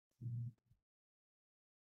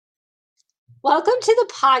Welcome to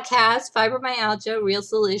the podcast, Fibromyalgia Real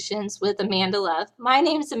Solutions with Amanda Love. My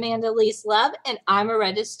name is Amanda Lise Love, and I'm a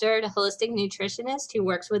registered holistic nutritionist who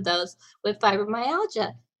works with those with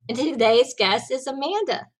fibromyalgia. And today's guest is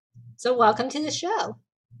Amanda. So, welcome to the show.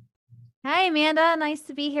 Hi, Amanda. Nice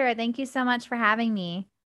to be here. Thank you so much for having me.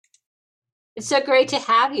 It's so great to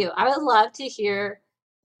have you. I would love to hear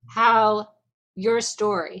how your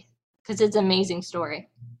story, because it's an amazing story.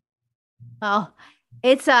 Well,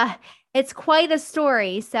 it's quite a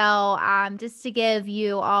story. So, just to give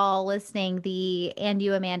you all listening and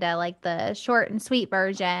you, Amanda, like the short and sweet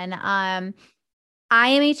version. I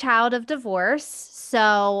am a child of divorce.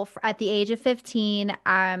 So, at the age of 15,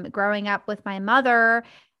 growing up with my mother,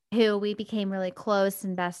 who we became really close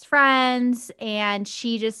and best friends, and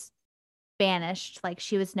she just vanished. Like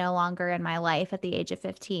she was no longer in my life at the age of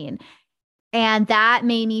 15. And that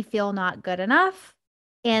made me feel not good enough.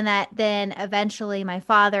 And that then eventually my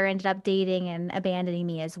father ended up dating and abandoning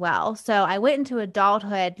me as well. So I went into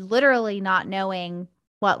adulthood literally not knowing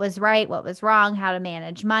what was right, what was wrong, how to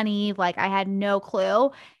manage money. Like I had no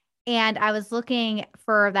clue. And I was looking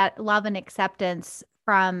for that love and acceptance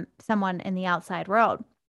from someone in the outside world.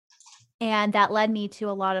 And that led me to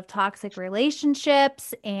a lot of toxic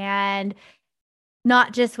relationships and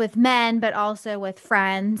not just with men, but also with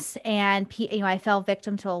friends. And, I fell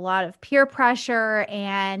victim to a lot of peer pressure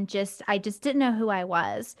and I just didn't know who I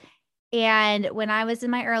was. And when I was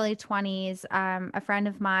in my early 20s, a friend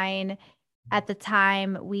of mine at the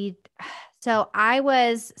time, so I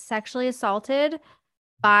was sexually assaulted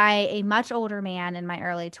by a much older man in my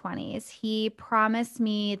early 20s. He promised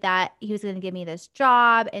me that he was going to give me this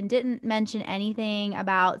job and didn't mention anything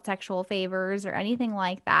about sexual favors or anything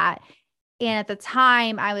like that. And at the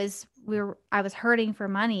time I was hurting for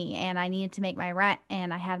money and I needed to make my rent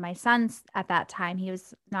and I had my son at that time. He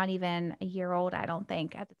was not even a year old, I don't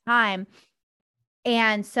think, at the time.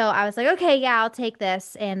 And so I was like, okay, yeah, I'll take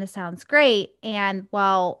this and this sounds great. And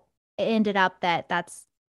well, it ended up that that's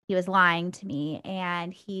he was lying to me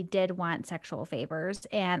and he did want sexual favors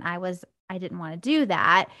and I didn't want to do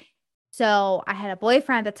that. So I had a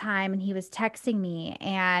boyfriend at the time and he was texting me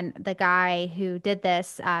and the guy who did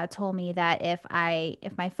this told me that if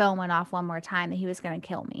my phone went off one more time that he was going to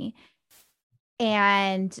kill me.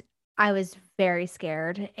 And I was very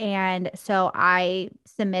scared. And so I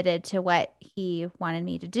submitted to what he wanted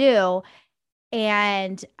me to do.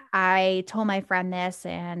 And I told my friend this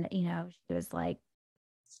and she was like,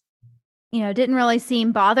 didn't really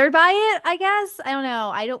seem bothered by it, I guess. I don't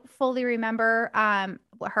know. I don't fully remember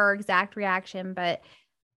her exact reaction, but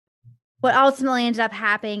what ultimately ended up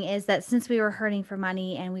happening is that since we were hurting for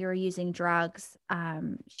money and we were using drugs,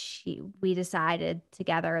 we decided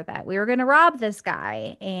together that we were going to rob this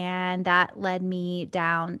guy, and that led me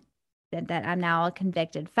down that I'm now a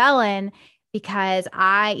convicted felon because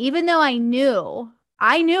even though I knew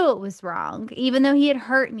it was wrong, even though he had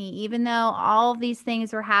hurt me, even though all of these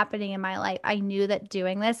things were happening in my life, I knew that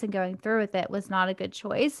doing this and going through with it was not a good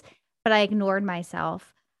choice, but I ignored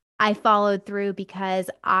myself. I followed through because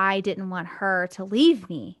I didn't want her to leave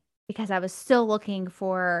me because I was still looking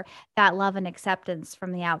for that love and acceptance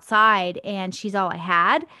from the outside and she's all I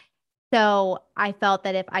had. So I felt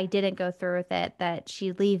that if I didn't go through with it, that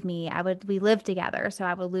she'd leave me. We live together, so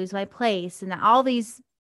I would lose my place and all these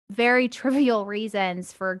very trivial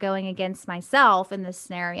reasons for going against myself in this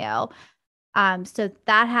scenario. So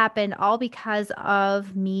that happened all because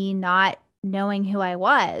of me not knowing who I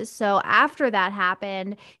was. So after that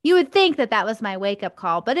happened, you would think that that was my wake up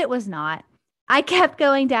call, but it was not. I kept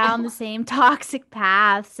going down the same toxic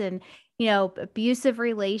paths and, abusive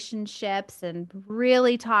relationships and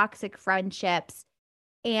really toxic friendships.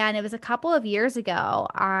 And it was a couple of years ago.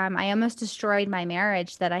 I almost destroyed my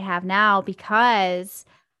marriage that I have now because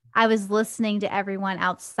I was listening to everyone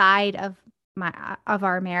outside of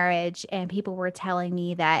our marriage, and people were telling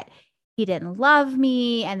me that he didn't love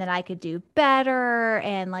me and that I could do better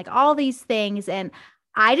and like all these things. And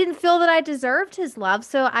I didn't feel that I deserved his love,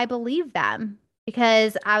 so I believed them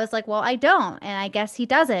because I was like, well, I don't, and I guess he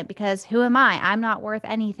doesn't because who am I? I'm not worth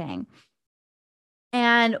anything.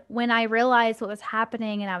 And when I realized what was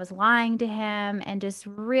happening and I was lying to him and just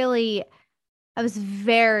really I was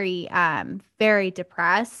very very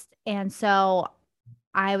depressed, and so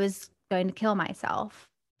I was going to kill myself.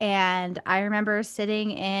 And I remember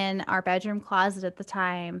sitting in our bedroom closet at the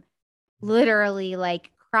time, literally like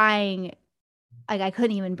crying, like I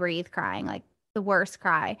couldn't even breathe, crying, like the worst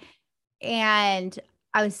cry. And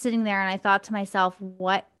I was sitting there and I thought to myself,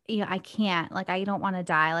 what, I can't, like, I don't want to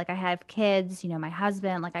die. Like, I have kids, my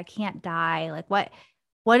husband, like, I can't die. Like,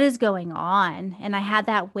 what is going on? And I had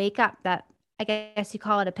that wake up that I guess you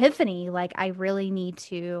call it epiphany. Like, I really need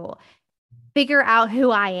to figure out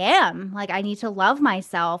who I am. Like, I need to love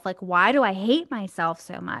myself. Like, why do I hate myself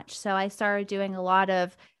so much? So I started doing a lot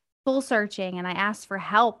of soul searching, and I asked for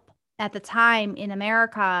help at the time in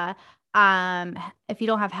America. If you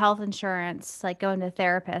don't have health insurance, like going to a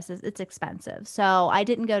therapist, it's expensive. So I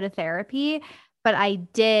didn't go to therapy, but I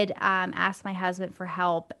did ask my husband for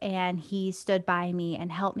help, and he stood by me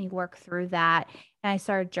and helped me work through that. And I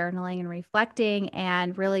started journaling and reflecting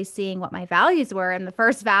and really seeing what my values were. And the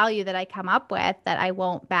first value that I come up with that I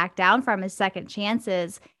won't back down from is second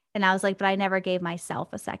chances. And I was like, but I never gave myself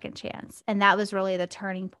a second chance. And that was really the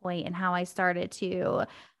turning point in how I started to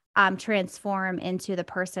transform into the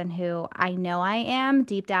person who I know I am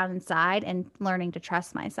deep down inside and learning to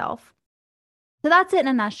trust myself. So that's it in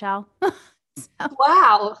a nutshell. So,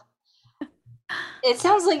 Wow. It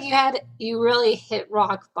sounds like you really hit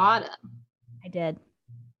rock bottom. I did.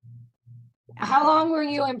 Yeah. How long were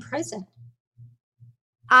you in prison?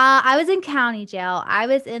 I was in county jail. I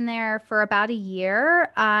was in there for about a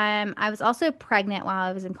year. I was also pregnant while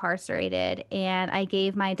I was incarcerated, and I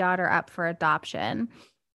gave my daughter up for adoption.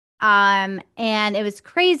 And it was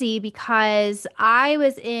crazy because I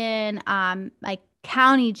was in like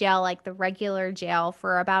county jail, like the regular jail,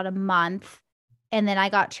 for about a month. And then I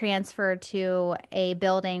got transferred to a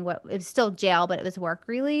building. What it was still jail, but it was work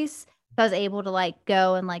release. So I was able to like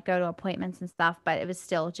go and like go to appointments and stuff, but it was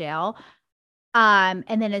still jail. And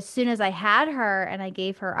then as soon as I had her and I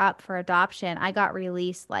gave her up for adoption, I got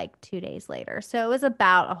released like 2 days later. So it was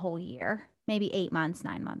about a whole year, maybe 8 months,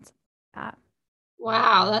 9 months. Uh,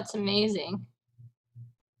 Wow, that's amazing.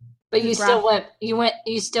 But it was rough.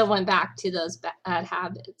 you still went back to those bad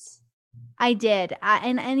habits. I did.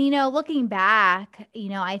 And looking back,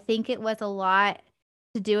 I think it was a lot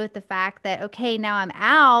to do with the fact that, okay, now I'm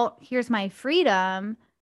out, here's my freedom,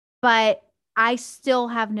 but I still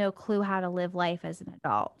have no clue how to live life as an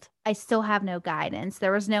adult. I still have no guidance.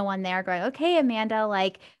 There was no one there going, okay, Amanda,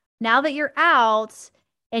 like now that you're out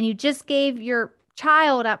and you just gave your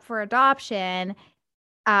child up for adoption,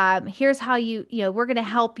 here's how we're going to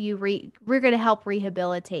help we're going to help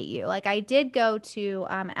rehabilitate you. Like I did go to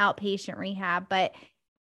outpatient rehab, but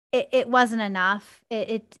it wasn't enough.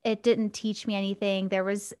 It didn't teach me anything. I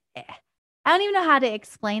don't even know how to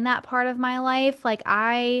explain that part of my life.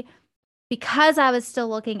 Because I was still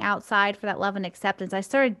looking outside for that love and acceptance, I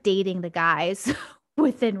started dating the guys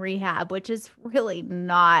within rehab, which is really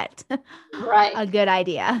not Right. a good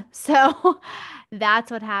idea. So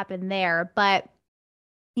that's what happened there. But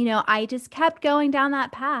I just kept going down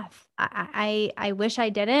that path. I wish I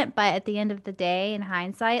didn't, but at the end of the day, in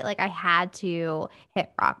hindsight, like I had to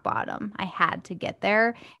hit rock bottom. I had to get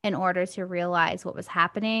there in order to realize what was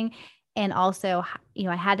happening. And also,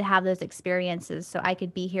 I had to have those experiences so I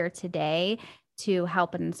could be here today to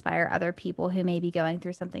help and inspire other people who may be going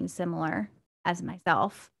through something similar as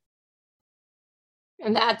myself.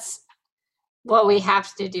 And that's what we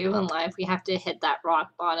have to do in life. We have to hit that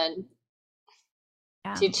rock bottom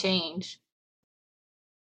Yeah. to change.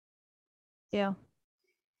 Yeah.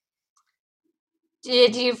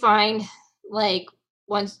 Did you find like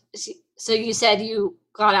once so you said you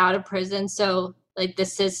got out of prison, so like the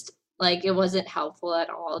system like it wasn't helpful at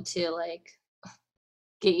all to like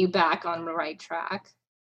get you back on the right track?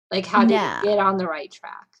 Like how did you No. get on the right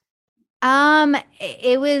track?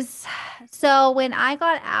 It was so when I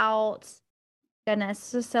got out, goodness,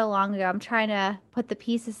 this was so long ago. I'm trying to put the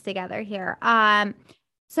pieces together here.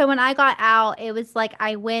 So when I got out, it was like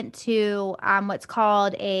I went to what's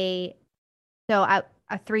called a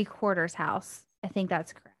three-quarters house. I think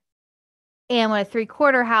that's correct. And what a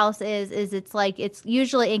three-quarter house is it's like it's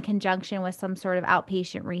usually in conjunction with some sort of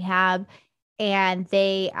outpatient rehab. And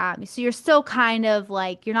so you're still kind of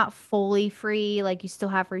like you're not fully free, like you still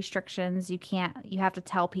have restrictions. You have to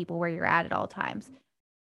tell people where you're at all times.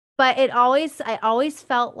 But I always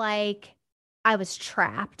felt like I was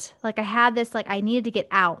trapped. Like I had this, like I needed to get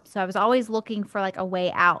out. So I was always looking for like a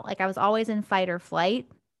way out. Like I was always in fight or flight.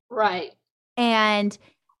 Right. And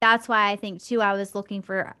that's why I think too, I was looking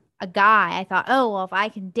for a guy. I thought, oh, well, if I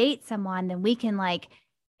can date someone, then we can like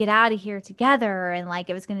get out of here together. And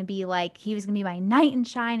like it was going to be like he was going to be my knight in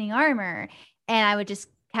shining armor. And I would just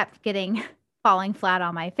kept getting falling flat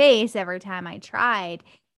on my face every time I tried.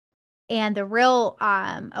 And the real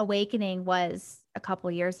awakening was a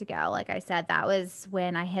couple years ago. Like I said, that was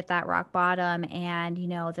when I hit that rock bottom and,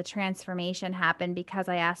 the transformation happened because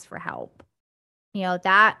I asked for help.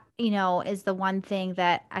 That, is the one thing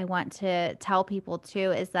that I want to tell people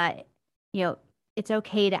too is that, it's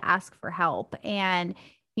okay to ask for help. And,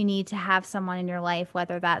 you need to have someone in your life,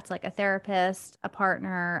 whether that's like a therapist, a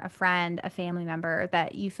partner, a friend, a family member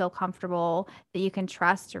that you feel comfortable, that you can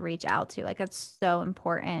trust to reach out to. Like it's so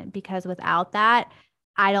important because without that,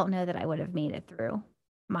 I don't know that I would have made it through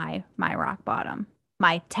my rock bottom,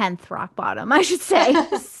 my 10th rock bottom, I should say.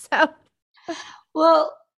 So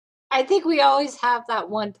Well, I think we always have that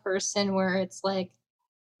one person where it's like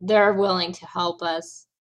they're willing to help us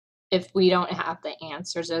if we don't have the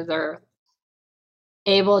answers, or they're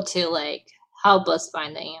able to like help us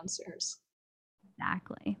find the answers.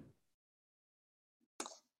 exactly.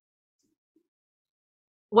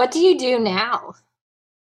 What do you do now?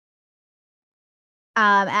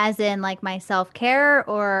 As in like my self-care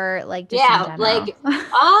or like just in Yeah, general? like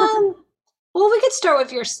well, we could start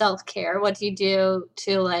with your self-care. What do you do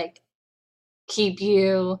to like keep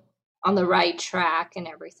you on the right track and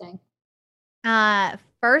everything?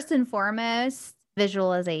 First and foremost,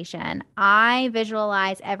 visualization. I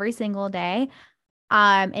visualize every single day.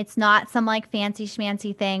 It's not some like fancy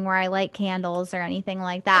schmancy thing where I light candles or anything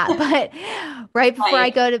like that, but right before I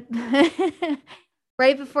Right. go to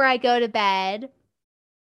right before I go to bed,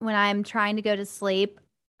 when I'm trying to go to sleep,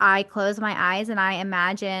 I close my eyes and I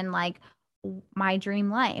imagine like my dream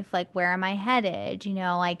life. Like, where am I headed?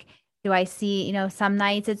 Like, do I see, some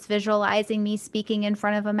nights it's visualizing me speaking in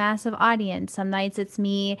front of a massive audience. Some nights it's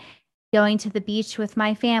me going to the beach with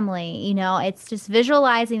my family. It's just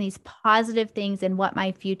visualizing these positive things and what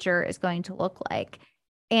my future is going to look like.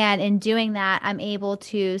 And in doing that, I'm able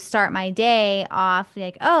to start my day off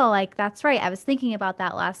like, oh, like that's right. I was thinking about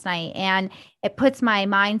that last night. And it puts my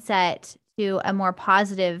mindset to a more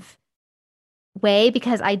positive way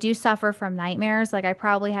because I do suffer from nightmares. Like I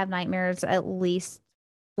probably have nightmares at least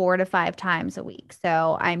 4 to 5 times a week.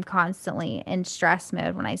 So I'm constantly in stress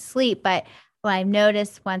mode when I sleep. But what I've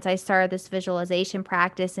noticed once I started this visualization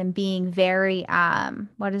practice and being very,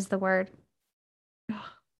 what is the word?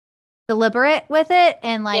 Deliberate with it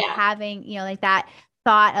and like Yeah. having, like that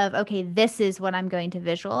thought of, okay, this is what I'm going to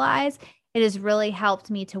visualize. It has really helped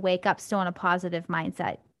me to wake up still in a positive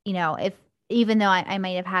mindset, if even though I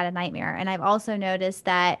might have had a nightmare. And I've also noticed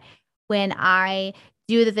that when I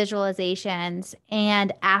do the visualizations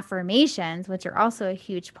and affirmations, which are also a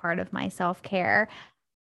huge part of my self-care,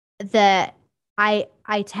 that I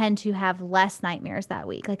tend to have less nightmares that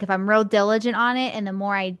week. Like if I'm real diligent on it and the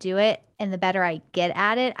more I do it and the better I get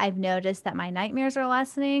at it, I've noticed that my nightmares are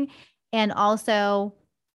lessening and also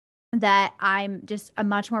that I'm just a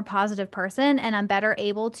much more positive person and I'm better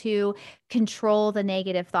able to control the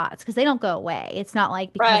negative thoughts because they don't go away. It's not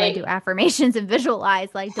like because I do Right. affirmations and visualize,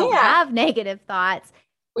 like don't Yeah. have negative thoughts.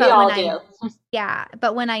 We But when all I, do. yeah,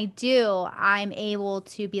 but when I do, I'm able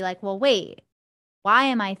to be like, well, wait, why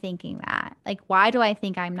am I thinking that? Like, why do I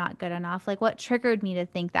think I'm not good enough? Like, what triggered me to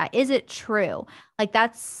think that? Is it true? Like,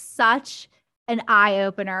 that's such an eye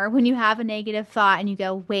opener when you have a negative thought and you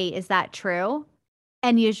go, wait, is that true?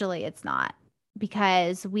 And usually it's not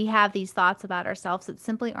because we have these thoughts about ourselves that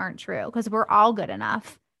simply aren't true because we're all good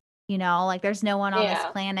enough. Like there's no one on this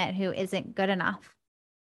Yeah. planet who isn't good enough.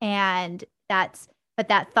 And but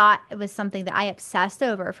that thought was something that I obsessed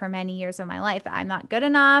over for many years of my life. I'm not good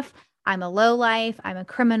enough. I'm a low life. I'm a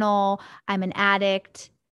criminal. I'm an addict.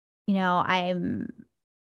 I'm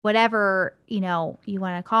whatever, you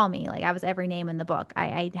want to call me. Like I was every name in the book.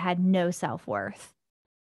 I had no self-worth.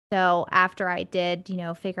 So after I did,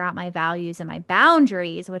 figure out my values and my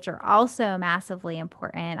boundaries, which are also massively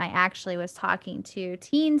important, I actually was talking to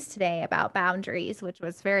teens today about boundaries, which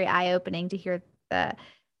was very eye-opening to hear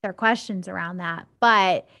their questions around that.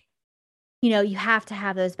 But you have to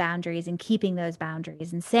have those boundaries and keeping those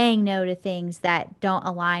boundaries and saying no to things that don't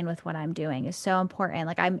align with what I'm doing is so important.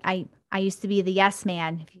 Like I used to be the yes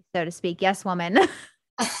man, so to speak, yes woman.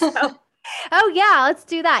 So, oh yeah, let's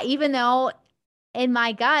do that. Even though in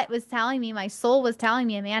my gut was telling me, my soul was telling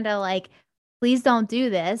me, Amanda, like, please don't do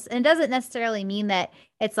this. And it doesn't necessarily mean that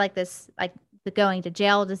it's like this, like the going to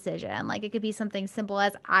jail decision. Like it could be something simple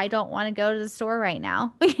as I don't want to go to the store right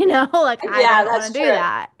now. Like I Yeah, don't want to that's do true.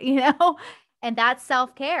 that. And that's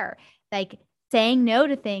self-care. Like saying no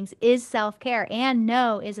to things is self-care and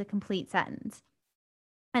no is a complete sentence.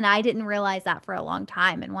 And I didn't realize that for a long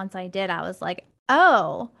time. And once I did, I was like,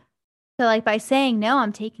 oh, so like by saying no,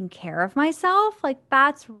 I'm taking care of myself. Like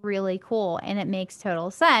that's really cool. And it makes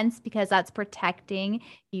total sense because that's protecting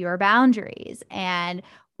your boundaries and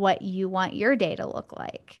what you want your day to look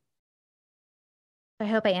like. I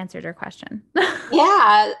hope I answered your question.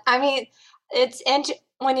 Yeah, I mean,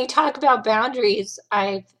 when you talk about boundaries,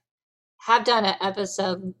 I have done an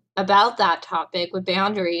episode about that topic with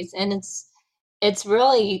boundaries, and it's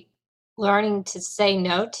really learning to say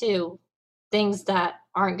no to things that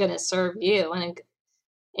aren't going to serve you, and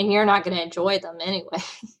you're not going to enjoy them anyway.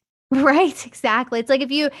 Right, exactly. It's like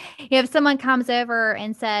if someone comes over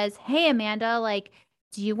and says, "Hey Amanda, like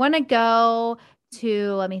do you want to go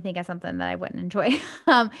to let me think of something that I wouldn't enjoy. Do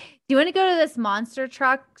you want to go to this monster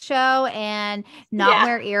truck show and Yeah,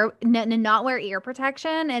 not wear ear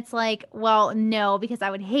protection?" It's like, "Well, no, because I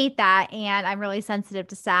would hate that and I'm really sensitive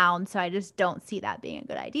to sound, so I just don't see that being a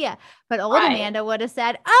good idea." But old right. Amanda would have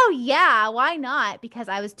said, "Oh, yeah, why not?" Because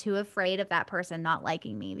I was too afraid of that person not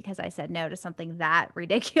liking me because I said no to something that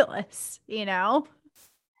ridiculous, you know?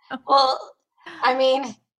 Well, I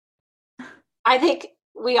mean, I think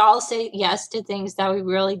we all say yes to things that we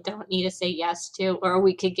really don't need to say yes to, or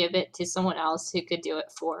we could give it to someone else who could do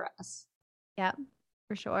it for us. Yep,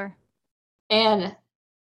 for sure. And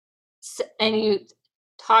and you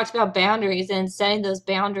talked about boundaries and setting those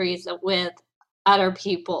boundaries with other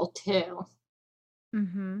people too.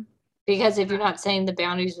 Mm-hmm. Because if you're not setting the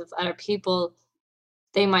boundaries with other people,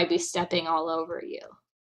 they might be stepping all over you.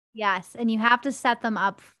 Yes, and you have to set them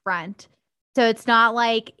up front. So it's not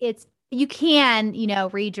like you can,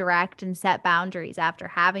 redirect and set boundaries after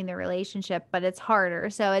having the relationship, but it's harder.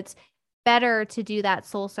 So it's better to do that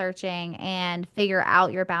soul searching and figure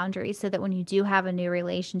out your boundaries so that when you do have a new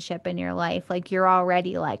relationship in your life, like you're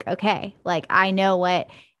already like, okay, like I know what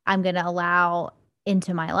I'm going to allow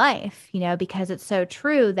into my life, because it's so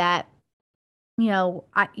true that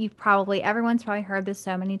everyone's probably heard this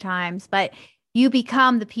so many times, but you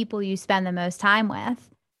become the people you spend the most time with.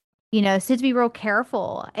 So to be real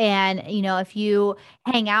careful. And, if you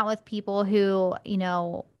hang out with people who,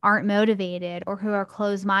 aren't motivated or who are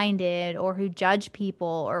closed-minded or who judge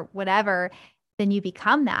people or whatever, then you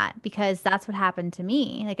become that because that's what happened to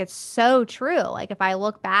me. Like it's so true. Like if I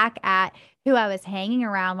look back at who I was hanging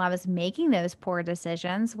around when I was making those poor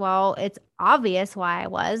decisions, well, it's obvious why I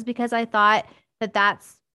was because I thought that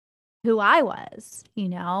that's who I was,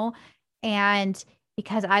 and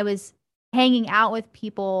because I was hanging out with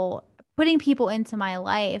people, putting people into my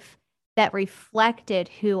life that reflected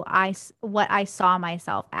what I saw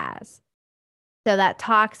myself as. So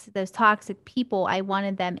those toxic people, I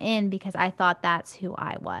wanted them in because I thought that's who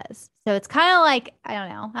I was. So it's kind of like, I don't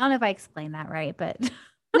know. I don't know if I explained that right, but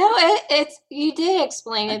No, it's you did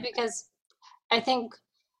explain it because I think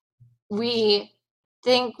we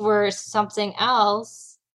think we're something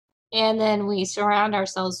else, and then we surround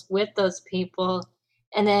ourselves with those people,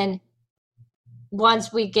 and then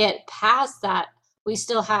once we get past that, we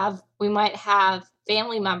might have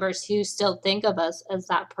family members who still think of us as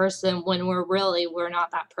that person when we're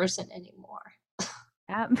not that person anymore.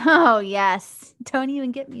 oh, yes. Don't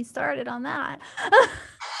even get me started on that.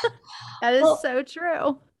 That is Well, so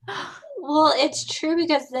true. well, it's true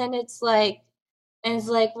because then it's like,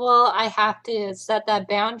 well, I have to set that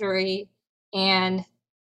boundary, and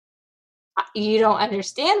you don't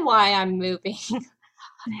understand why I'm moving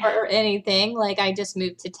or anything. Like I just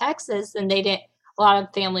moved to Texas, and they didn't. A lot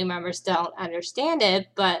of family members don't understand it,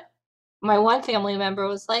 but my one family member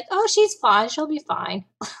was like, "Oh, she's fine. She'll be fine."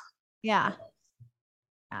 Yeah.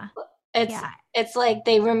 Yeah. It's Yeah. it's like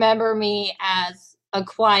they remember me as a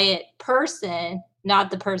quiet person,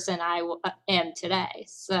 not the person am today.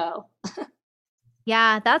 So,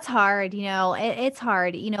 Yeah, that's hard. It's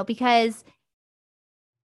hard, because,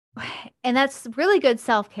 and that's really good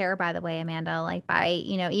self-care, by the way, Amanda. Like,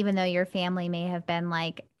 even though your family may have been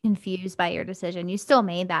like confused by your decision, you still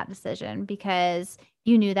made that decision because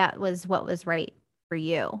you knew that was what was right for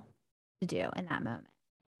you to do in that moment.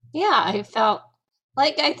 yeah, I felt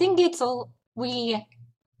like we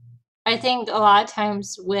I think a lot of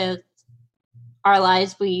times with our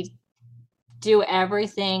lives we do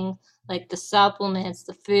everything like the supplements,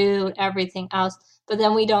 the food, everything else, but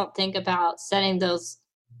then we don't think about setting those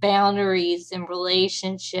boundaries in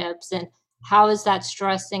relationships and how is that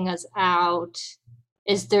stressing us out?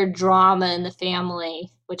 Is there drama in the family?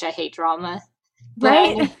 Which I hate drama. But I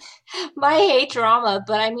Right? mean, I hate drama,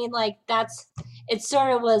 but I mean, like, it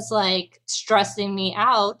sort of was like stressing me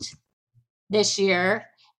out this year.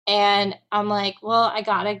 And I'm like, well, I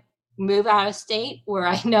gotta move out of state where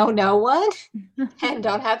I know no one and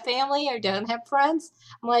don't have family or don't have friends.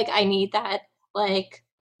 I'm like, I need that like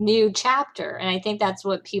new chapter. And I think that's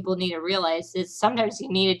what people need to realize is sometimes you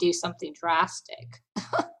need to do something drastic.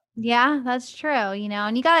 Yeah, that's true,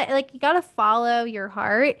 and you got to follow your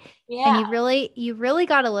heart and Yeah. you really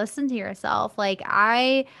got to listen to yourself. Like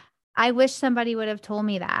I wish somebody would have told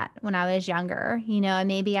me that when I was younger, and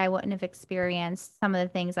maybe I wouldn't have experienced some of the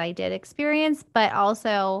things I did experience, but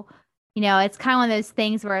also, it's kind of one of those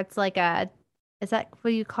things where it's like is that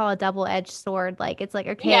what you call a double-edged sword? Like it's like,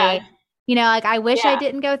 Yeah. okay, Like I wish I Yeah.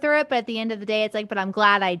 didn't go through it, but at the end of the day, it's like, but I'm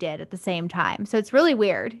glad I did at the same time. So it's really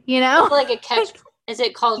weird, It's like a catch. Like, Is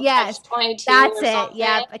it called yes, Catch 22 that's or it. something?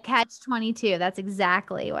 Yep, a catch 22. That's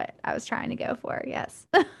exactly what I was trying to go for. Yes.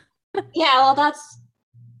 Yeah, well,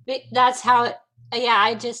 that's how it, yeah,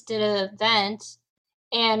 I just did an event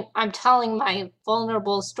and I'm telling my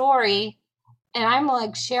vulnerable story and I'm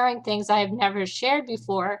like sharing things I've never shared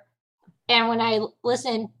before. And when I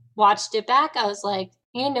listened, watched it back, I was like,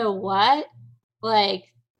 you know what?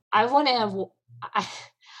 Like, I wouldn't have, I,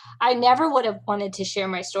 I never would have wanted to share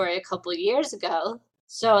my story a couple of years ago.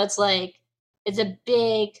 So it's like, it's a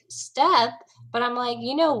big step, but I'm like,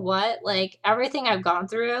 you know what? Like, everything I've gone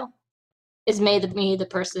through has made me the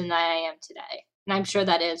person that I am today. And I'm sure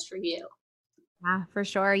that is for you. Yeah, for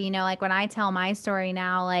sure. Like when I tell my story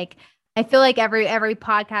now, like I feel like every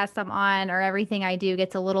podcast I'm on or everything I do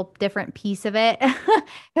gets a little different piece of it because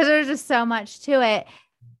there's just so much to it.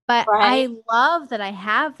 But Right? I love that I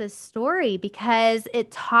have this story because it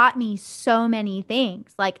taught me so many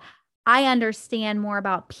things. Like I understand more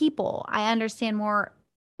about people. I understand more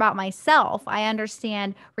about myself. I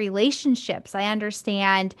understand relationships. I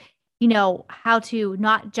understand, how to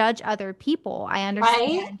not judge other people. I Right?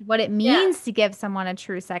 understand what it Yeah. means to give someone a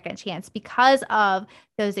true second chance because of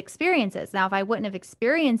those experiences. Now, if I wouldn't have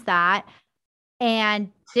experienced that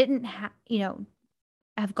and didn't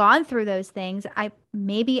have gone through those things, I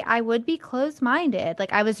would be closed-minded.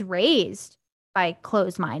 Like I was raised by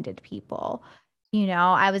closed-minded people.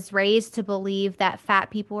 I was raised to believe that fat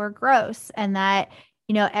people are gross and that,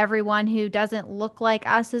 everyone who doesn't look like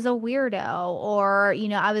us is a weirdo or,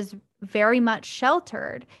 I was very much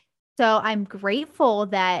sheltered. So I'm grateful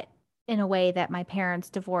that in a way that my parents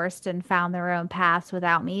divorced and found their own paths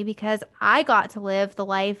without me because I got to live the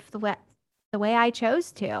life the way I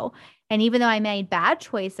chose to. And even though I made bad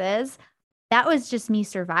choices, that was just me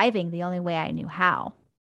surviving the only way I knew how,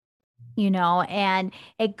 and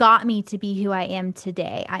it got me to be who I am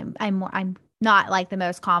today. I'm not like the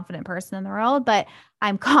most confident person in the world, but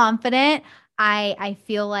I'm confident. I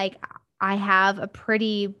feel like I have a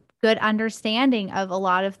pretty good understanding of a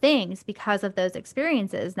lot of things because of those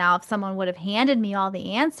experiences. Now, if someone would have handed me all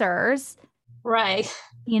the answers, Right.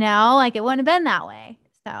 like it wouldn't have been that way.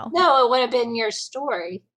 So, No, it would have been your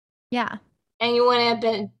story. yeah. And you wouldn't have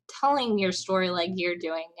been telling your story like you're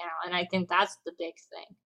doing now. And I think that's the big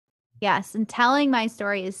thing. Yes, and telling my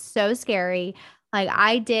story is so scary. Like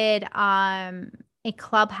I did a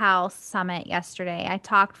Clubhouse summit yesterday. I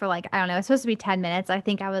talked for like, I don't know, it's supposed to be 10 minutes. I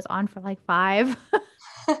think I was on for like 5.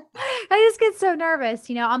 I just get so nervous.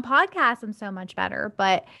 On podcasts I'm so much better,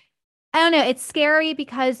 but I don't know, it's scary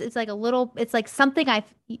because it's like something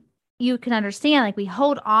you can understand. Like we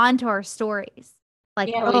hold on to our stories. Like,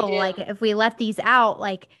 Yeah, we oh, do. like if we let these out,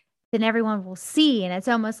 like then everyone will see. And it's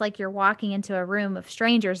almost like you're walking into a room of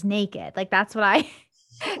strangers naked. Like that's what I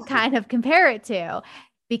kind of compare it to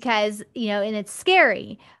because, and it's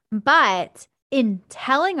scary. But in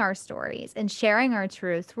telling our stories and sharing our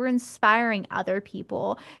truths, we're inspiring other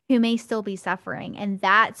people who may still be suffering. And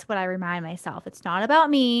that's what I remind myself. It's not about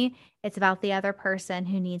me, it's about the other person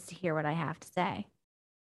who needs to hear what I have to say.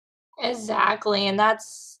 Exactly. And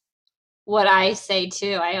that's what I say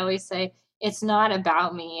too. I always say it's not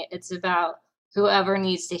about me, it's about whoever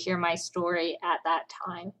needs to hear my story at that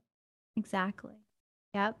time. Exactly.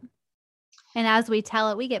 Yep. And as we tell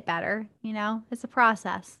it, we get better. It's a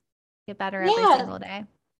process. Get better every Yeah. single day.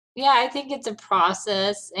 Yeah, I think it's a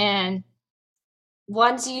process. And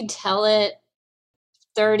once you tell it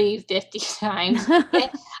 30, 50 times,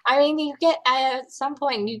 I mean, you get, at some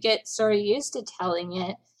point, you get sort of used to telling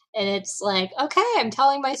it. And it's like, okay, I'm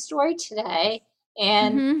telling my story today.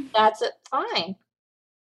 And hmm that's it. Fine.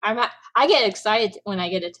 I get excited when I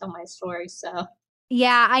get to tell my story. So,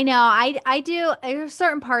 Yeah, I know. I do. There's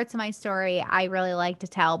certain parts of my story I really like to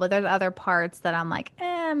tell, but there's other parts that I'm like,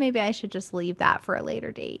 maybe I should just leave that for a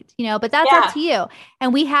later date. But that's up yeah, to you.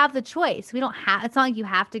 And we have the choice. We don't have. It's not like you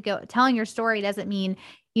have to go. Telling your story doesn't mean,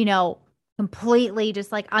 you know, completely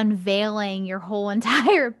just like unveiling your whole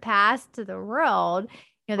entire past to the world.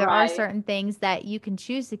 There are right. certain things that you can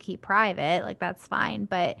choose to keep private. Like that's fine.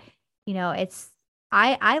 But it's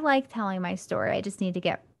I like telling my story. I just need to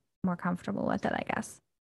get more comfortable with it, I guess.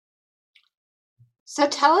 So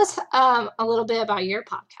tell us a little bit about your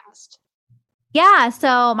podcast. Yeah,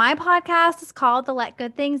 so my podcast is called The Let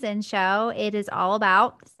Good Things In Show. It is all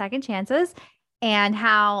about second chances and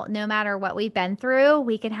how no matter what we've been through,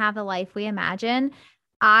 we can have the life we imagine.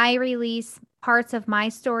 I release parts of my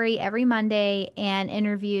story every Monday and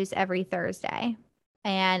interviews every Thursday.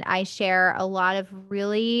 And I share a lot of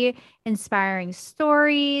really inspiring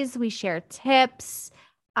stories. We share tips.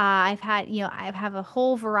 I have a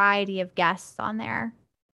whole variety of guests on there.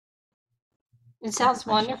 It That's sounds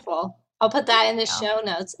my show. wonderful. I'll put Thank that in the you. show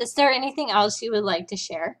notes. Is there anything else you would like to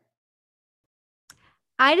share?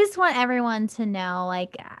 I just want everyone to know,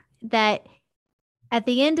 like, that at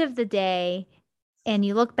the end of the day, and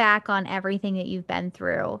you look back on everything that you've been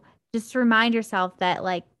through, just remind yourself that,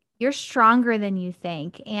 like, you're stronger than you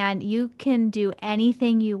think, and you can do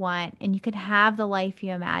anything you want, and you can have the life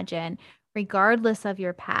you imagine, regardless of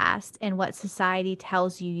your past and what society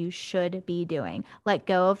tells you you should be doing. Let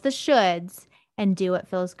go of the shoulds and do what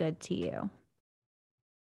feels good to you.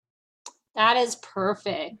 That is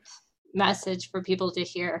perfect message for people to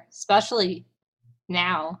hear, especially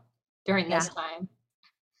now during this Yeah. time.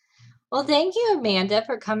 Well, thank you, Amanda,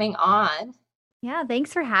 for coming on. Yeah.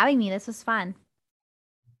 Thanks for having me. This was fun.